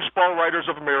 including the Baseball Writers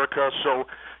of America. So,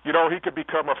 he could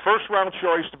become a first-round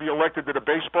choice to be elected to the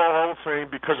Baseball Hall of Fame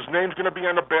because his name's going to be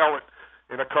on the ballot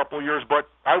in a couple of years. But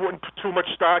I wouldn't put too much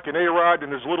stock in A-Rod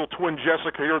and his little twin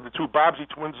Jessica here, the two Bobbsey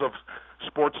twins of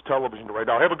sports television right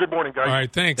now. Have a good morning, guys. All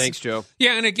right, thanks. Thanks, Joe.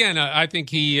 Yeah, and again, I think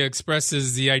he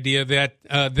expresses the idea that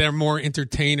they're more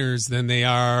entertainers than they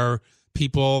are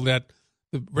people that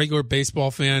the regular baseball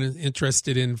fan is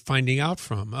interested in finding out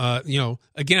from.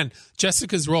 Again,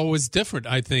 Jessica's role was different,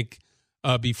 I think,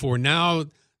 before. Now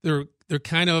they're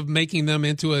kind of making them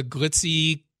into a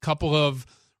glitzy couple of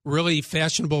really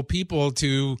fashionable people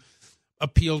to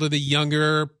appeal to the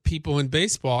younger people in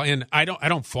baseball. And I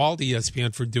don't fault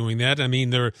ESPN for doing that. I mean,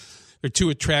 they're two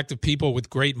attractive people with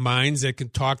great minds that can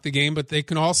talk the game, but they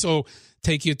can also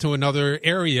take you to another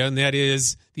area, and that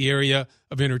is the area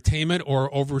of entertainment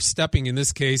or overstepping, in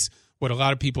this case, what a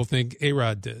lot of people think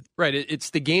A-Rod did. Right. It's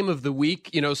the game of the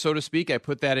week, so to speak. I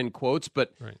put that in quotes,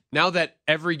 but Now that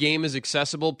every game is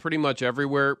accessible pretty much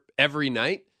everywhere, every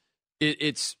night,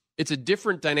 it's a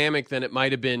different dynamic than it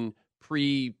might have been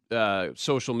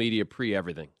pre-social media,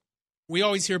 pre-everything. We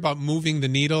always hear about moving the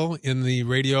needle in the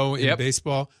radio in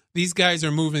baseball. These guys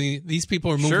are moving. These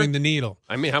people are moving the needle.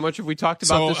 I mean, how much have we talked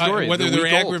about this story? Whether they're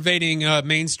aggravating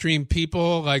mainstream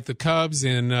people like the Cubs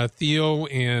and Theo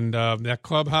and that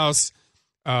clubhouse,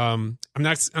 I'm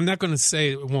not going to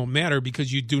say it won't matter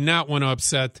because you do not want to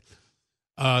upset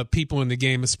people in the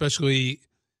game, especially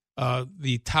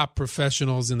the top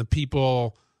professionals and the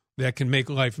people that can make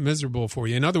life miserable for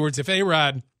you. In other words, if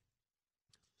A-Rod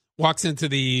walks into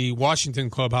the Washington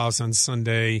clubhouse on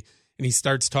Sunday and he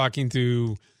starts talking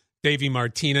to Davey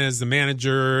Martinez, the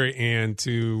manager, and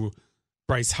to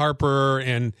Bryce Harper,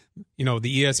 and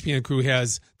the ESPN crew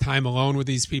has time alone with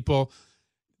these people,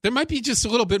 there might be just a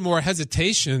little bit more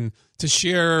hesitation to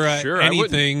share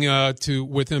anything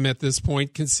with him at this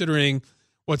point, considering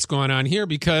what's going on here,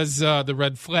 because the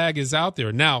red flag is out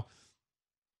there. Now,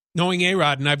 knowing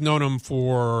A-Rod, and I've known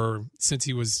him since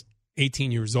he was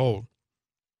 18 years old,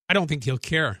 I don't think he'll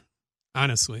care.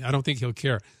 Honestly, I don't think he'll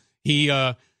care.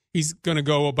 He's going to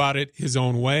go about it his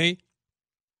own way.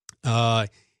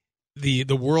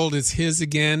 The world is his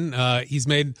again. He's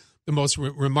made the most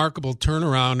remarkable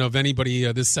turnaround of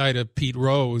anybody this side of Pete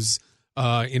Rose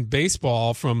in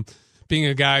baseball, from being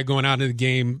a guy going out of the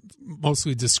game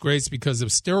mostly disgraced because of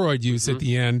steroid use at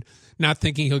the end, not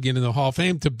thinking he'll get in the Hall of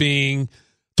Fame, to being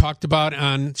talked about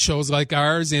on shows like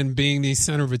ours and being the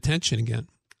center of attention again.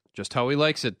 Just how he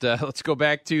likes it. Let's go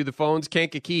back to the phones.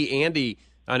 Kankakee, Andy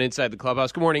on Inside the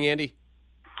Clubhouse. Good morning, Andy.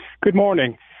 Good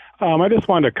morning. I just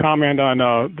wanted to comment on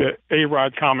the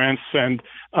A-Rod comments, and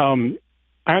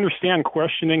I understand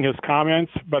questioning his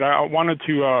comments, but I wanted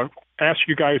to ask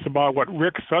you guys about what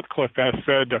Rick Sutcliffe has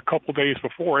said a couple days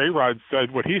before A-Rod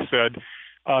said what he said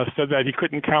that he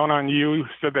couldn't count on you,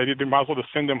 said that he might as well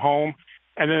just send him home.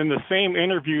 And then in the same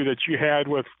interview that you had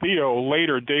with Theo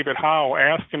later, David Howe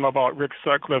asked him about Rick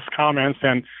Sutcliffe's comments,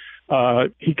 and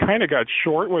he kind of got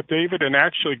short with David and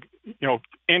actually,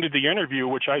 ended the interview,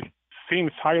 which I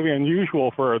seems highly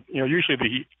unusual for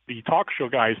usually the talk show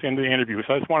guys in the interview.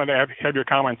 So I just wanted to have your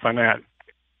comments on that.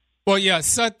 Well, yeah,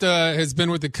 Sut has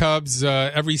been with the Cubs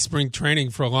every spring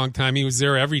training for a long time. He was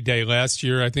there every day last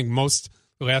year. I think the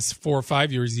last 4 or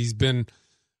 5 years he's been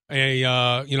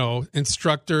a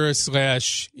instructor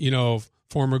 /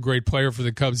 former great player for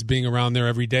the Cubs, being around there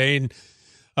every day. And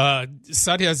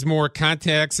Sut has more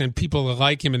contacts and people that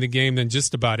like him in the game than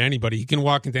just about anybody. He can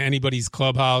walk into anybody's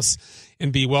clubhouse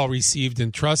and be well received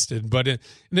and trusted. But in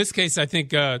this case, I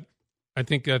think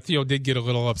Theo did get a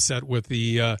little upset with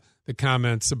the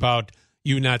comments about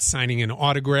you not signing an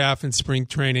autograph in spring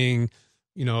training,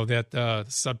 that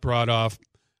Sut brought off.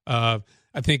 I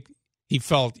think he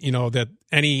felt, that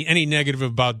any negative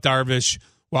about Darvish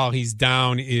while he's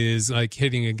down is like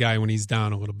hitting a guy when he's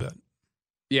down a little bit.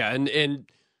 Yeah, and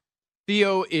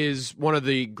Theo is one of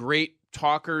the great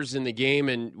talkers in the game,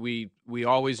 and we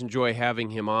always enjoy having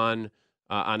him on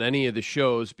any of the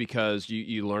shows because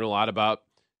you learn a lot about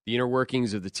the inner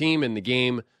workings of the team and the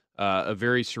game. A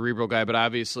very cerebral guy, but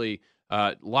obviously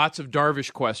lots of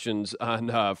Darvish questions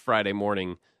on Friday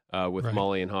morning with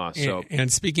Mully and Haas.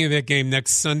 And speaking of that game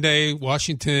next Sunday,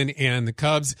 Washington and the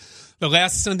Cubs, the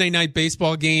last Sunday night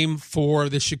baseball game for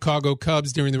the Chicago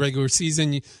Cubs during the regular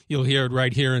season. You'll hear it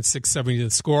right here in 670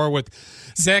 The Score with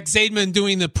Zach Zaidman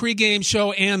doing the pregame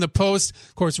show and the post.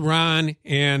 Of course, Ron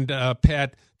and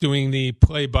Pat doing the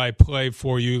play-by-play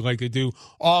for you like they do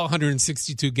all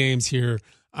 162 games here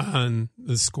on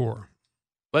The Score.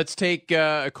 Let's take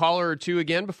a caller or two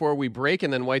again before we break,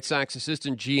 and then White Sox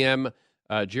assistant GM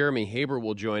Jeremy Haber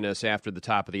will join us after the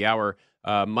top of the hour.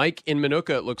 Mike in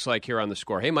Minooka, it looks like, here on The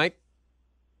Score. Hey, Mike.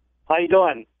 How you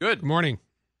doing? Good morning.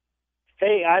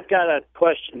 Hey, I've got a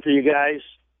question for you guys.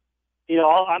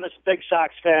 I'm a big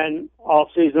Sox fan all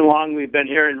season long. We've been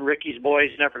hearing Ricky's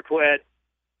boys never quit.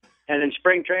 And in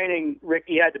spring training,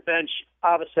 Ricky had to bench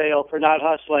Avisail for not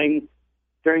hustling.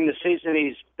 During the season,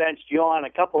 he's benched Yohan a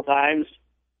couple times.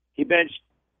 He benched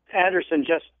Anderson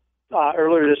just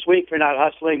earlier this week for not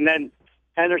hustling. Then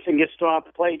Anderson gets thrown off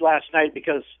the plate last night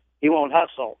because he won't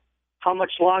hustle. How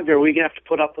much longer are we going to have to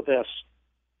put up with this?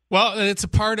 Well, it's a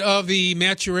part of the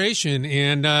maturation,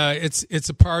 and it's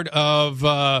a part of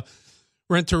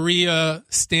Renteria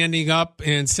standing up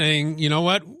and saying, you know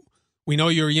what, we know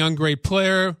you're a young, great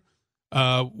player.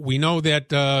 We know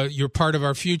that you're part of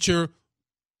our future.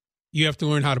 You have to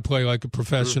learn how to play like a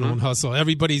professional and hustle.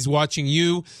 Everybody's watching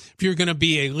you. If you're going to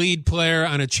be a lead player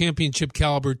on a championship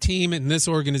caliber team in this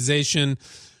organization,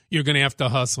 you're going to have to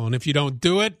hustle. And if you don't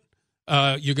do it,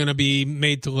 you're going to be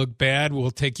made to look bad.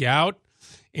 We'll take you out,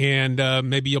 and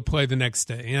maybe you'll play the next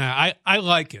day. Yeah, I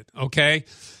like it, okay?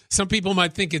 Some people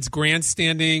might think it's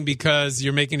grandstanding because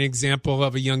you're making an example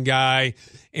of a young guy,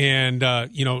 and,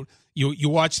 you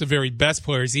watch the very best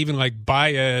players, even like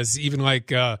Baez, even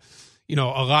like a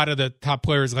lot of the top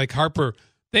players like Harper,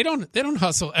 they don't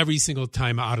hustle every single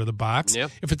time out of the box.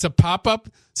 Yep. If it's a pop-up,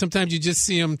 sometimes you just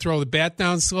see them throw the bat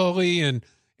down slowly and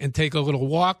take a little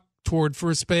walk toward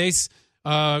first base.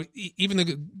 Even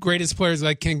the greatest players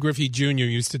like Ken Griffey Jr.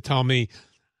 used to tell me,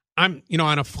 on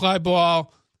a fly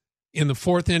ball in the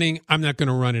fourth inning, I'm not going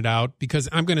to run it out because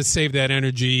I'm going to save that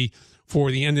energy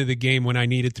for the end of the game when I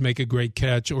need it to make a great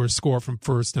catch or score from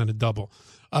first on a double.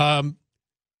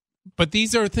 But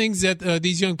these are things that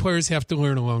these young players have to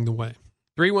learn along the way.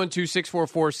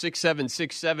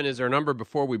 312-644-6767 is our number.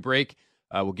 Before we break,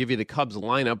 we'll give you the Cubs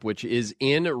lineup, which is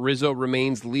in. Rizzo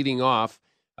remains leading off.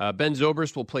 Ben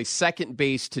Zobrist will play second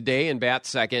base today and bat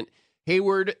second.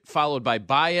 Hayward, followed by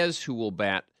Baez, who will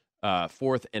bat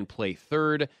fourth and play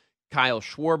third. Kyle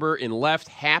Schwarber in left.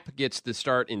 Happ gets the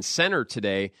start in center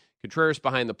today. Contreras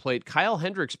behind the plate. Kyle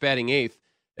Hendricks batting eighth.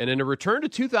 And in a return to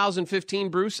 2015,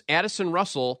 Bruce, Addison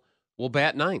Russell will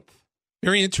bat ninth.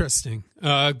 Very interesting.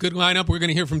 Good lineup. We're going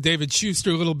to hear from David Schuster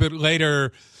a little bit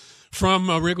later from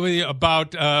Wrigley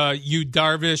about Yu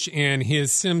Darvish and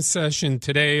his sim session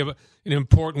today, an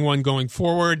important one going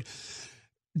forward.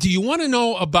 Do you want to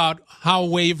know about how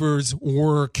waivers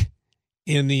work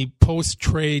in the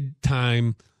post-trade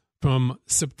time from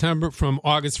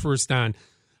August 1st on?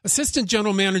 Assistant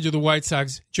General Manager of the White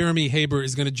Sox, Jeremy Haber,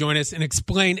 is going to join us and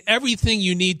explain everything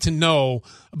you need to know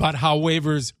about how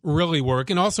waivers really work.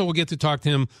 And also we'll get to talk to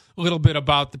him a little bit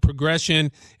about the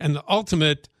progression and the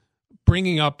ultimate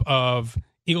bringing up of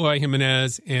Eloy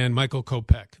Jimenez and Michael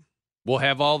Kopech. We'll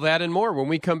have all that and more when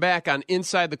we come back on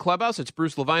Inside the Clubhouse. It's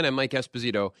Bruce Levine and Mike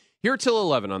Esposito here till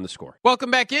 11 on The Score.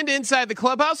 Welcome back into Inside the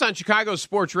Clubhouse on Chicago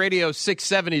Sports Radio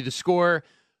 670 The Score.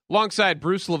 Alongside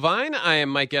Bruce Levine, I am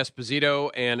Mike Esposito,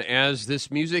 and as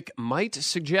this music might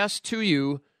suggest to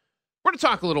you, We're going to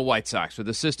talk a little White Sox with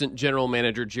Assistant General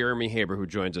Manager Jeremy Haber, who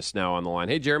joins us now on the line.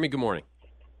 Hey, Jeremy, good morning.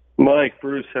 Mike,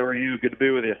 Bruce, how are you? Good to be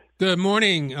with you. Good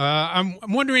morning. I'm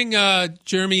wondering,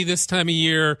 Jeremy, this time of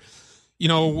year,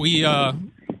 we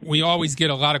always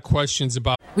get a lot of questions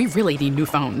about. We really need new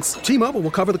phones. T-Mobile will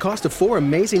cover the cost of 4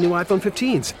 amazing new iPhone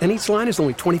 15s, and each line is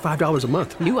only $25 a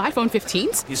month. New iPhone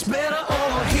 15s? It's better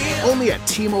over here. Only at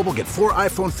T-Mobile, get 4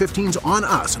 iPhone 15s on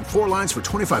us and 4 lines for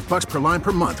 $25 per line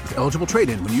per month with eligible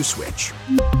trade-in when you switch.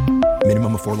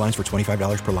 Minimum of 4 lines for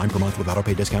 $25 per line per month with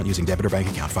autopay discount using debit or bank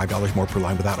account. $5 more per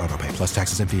line without autopay, plus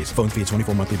taxes and fees. Phone fee at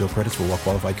 24 monthly bill credits for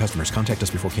well-qualified customers. Contact us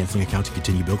before canceling account to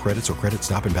continue bill credits or credit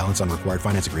stop and balance on required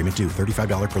finance agreement due.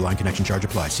 $35 per line connection charge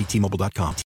applies. See T-Mobile.com.